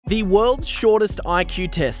The world's shortest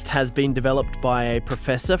IQ test has been developed by a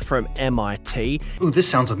professor from MIT. Ooh, this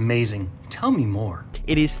sounds amazing. Tell me more.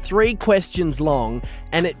 It is 3 questions long,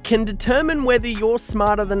 and it can determine whether you're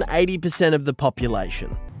smarter than 80% of the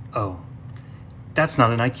population. Oh, that's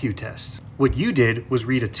not an IQ test. What you did was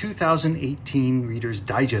read a 2018 Reader's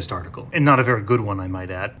Digest article, and not a very good one, I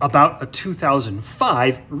might add, about a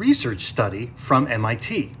 2005 research study from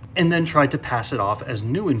MIT, and then tried to pass it off as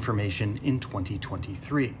new information in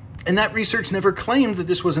 2023. And that research never claimed that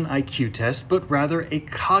this was an IQ test, but rather a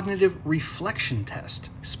cognitive reflection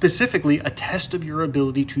test. Specifically, a test of your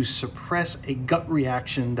ability to suppress a gut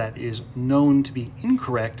reaction that is known to be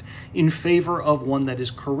incorrect in favor of one that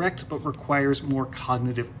is correct but requires more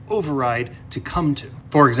cognitive override to come to.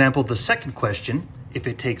 For example, the second question, if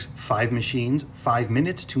it takes 5 machines 5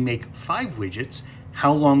 minutes to make 5 widgets,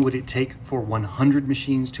 how long would it take for 100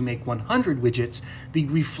 machines to make 100 widgets? The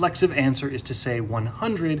reflexive answer is to say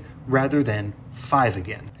 100 rather than 5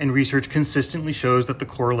 again. And research consistently shows that the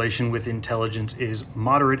correlation with intelligence is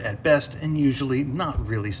moderate at best and usually not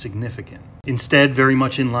really significant. Instead, very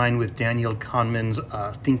much in line with Daniel Kahneman's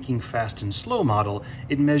thinking fast and slow model,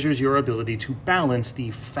 it measures your ability to balance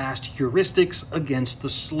the fast heuristics against the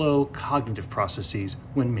slow cognitive processes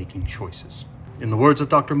when making choices. In the words of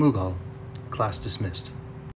Dr. Mughal, class dismissed.